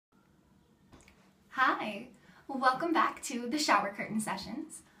Hi, welcome back to the Shower Curtain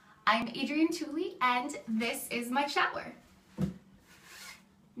Sessions. I'm Adrienne Tooley and this is my shower.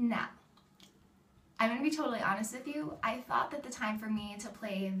 Now, I'm going to be totally honest with you. I thought that the time for me to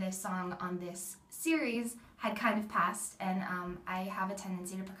play this song on this series had kind of passed, and I have a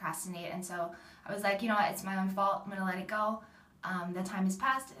tendency to procrastinate, and so I was like, you know what, it's my own fault, I'm going to let it go. The time has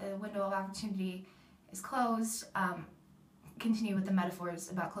passed, a window of opportunity is closed. Continue with the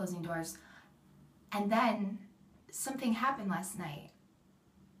metaphors about closing doors. And then something happened last night,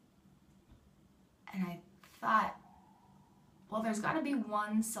 and I thought, well, there's got to be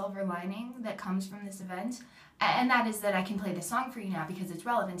one silver lining that comes from this event, and that is that I can play this song for you now because it's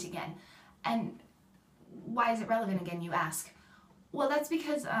relevant again. And why is it relevant again, you ask? Well, that's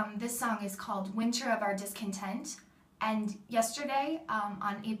because this song is called Winter of Our Discontent, and yesterday,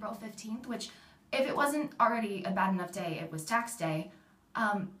 on April 15th, which, if it wasn't already a bad enough day, it was tax day,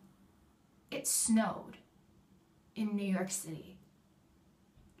 it snowed in New York City.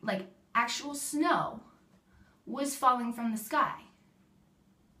 Like, actual snow was falling from the sky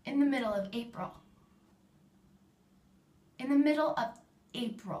in the middle of April. In the middle of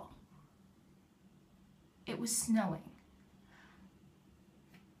April, it was snowing.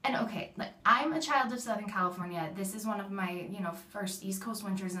 And okay, like, I'm a child of Southern California. This is one of my, first East Coast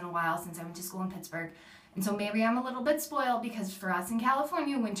winters in a while since I went to school in Pittsburgh. And so maybe I'm a little bit spoiled because for us in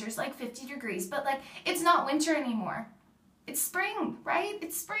California, winter's like 50 degrees, but like, it's not winter anymore. It's spring, right?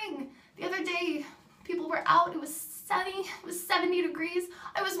 It's spring. The other day, people were out, it was sunny, it was 70 degrees.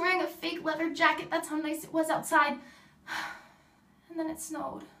 I was wearing a fake leather jacket, that's how nice it was outside. And then it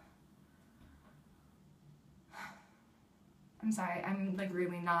snowed. I'm sorry, I'm like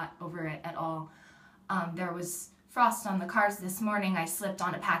really not over it at all. There was frost on the cars this morning. I slipped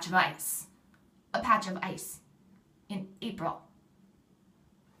on a patch of ice. A patch of ice in April.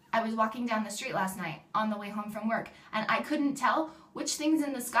 I was walking down the street last night on the way home from work, and I couldn't tell which things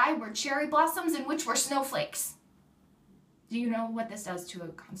in the sky were cherry blossoms and which were snowflakes. Do you know what this does to a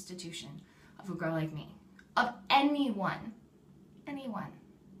constitution of a girl like me? Of anyone. Anyone.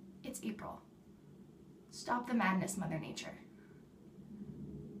 It's April. Stop the madness, Mother Nature.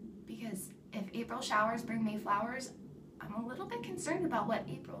 Because if April showers bring May flowers, I'm a little bit concerned about what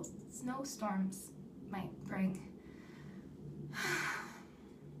April's snowstorms might bring.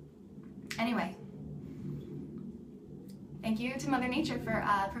 Anyway, thank you to Mother Nature for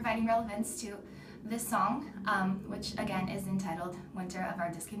providing relevance to this song, which again is entitled Winter of Our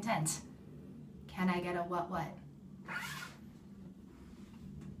Discontent. Can I get a what?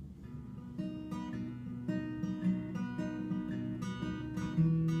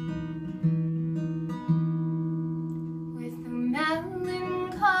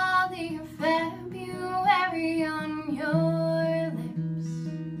 Melancholy of February on your lips.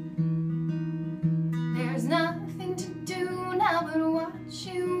 There's nothing to do now but watch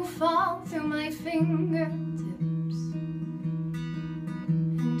you fall through my fingertips.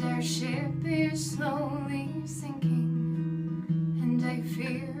 And our ship is slowly sinking, and I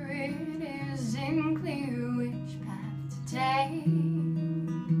fear it isn't clear which path to take.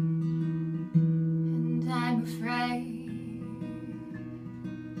 And I'm afraid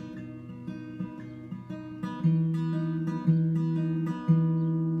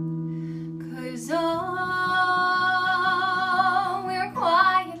we're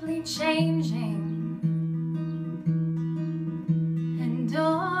quietly changing, and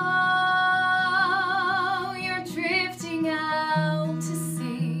you're drifting out to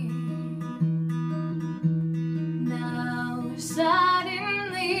sea. Now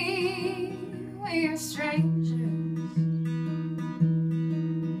suddenly we're strangers.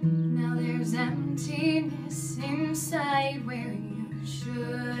 Now there's emptiness inside where you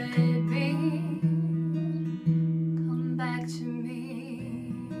should be. Back to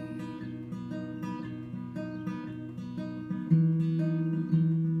me.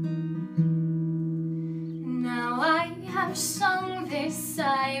 Now I have sung this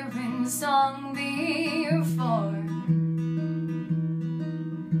siren song before,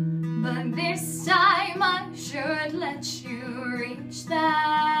 but this time I should let you reach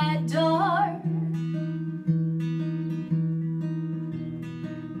that door.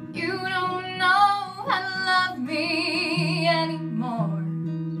 You don't know how to love me anymore.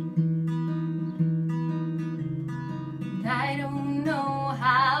 I don't know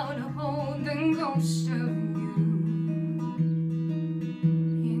how to hold the ghost of you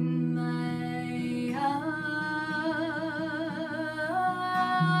in my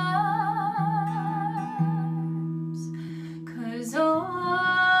arms. 'Cause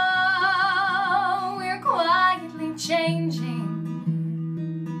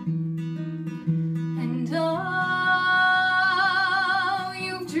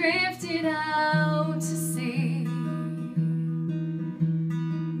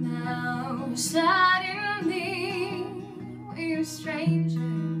strangers.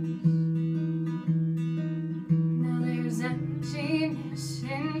 Now there's emptiness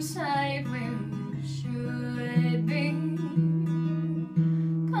inside where you should be.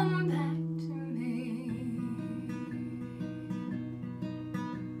 Come back to me.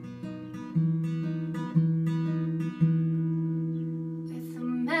 With the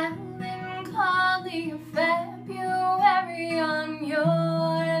melancholy of February on your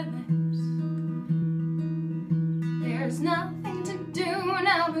lips, there's nothing to do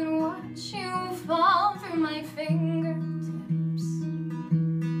now but watch you fall through my fingertips.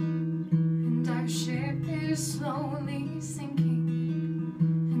 And our ship is slowly sinking,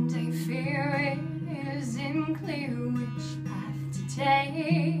 and I fear it isn't clear which path to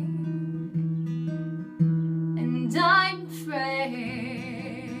take. And I'm afraid.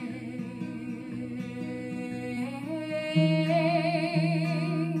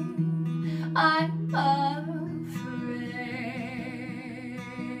 I'm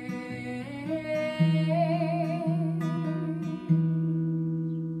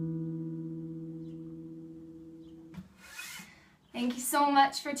Thank you so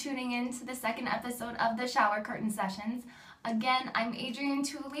much for tuning in to the second episode of the Shower Curtain Sessions. Again, I'm Adrienne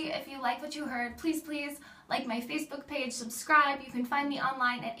Tooley. If you like what you heard, please like my Facebook page, subscribe. You can find me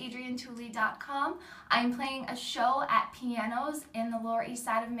online at adriennetooley.com. I'm playing a show at Pianos in the Lower East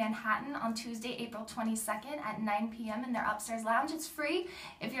Side of Manhattan on Tuesday, April 22nd at 9 p.m. in their upstairs lounge. It's free.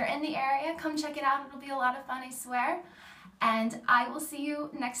 If you're in the area, come check it out. It'll be a lot of fun, I swear. And I will see you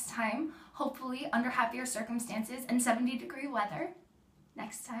next time, hopefully under happier circumstances and 70-degree weather,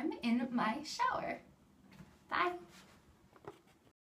 next time in my shower. Bye.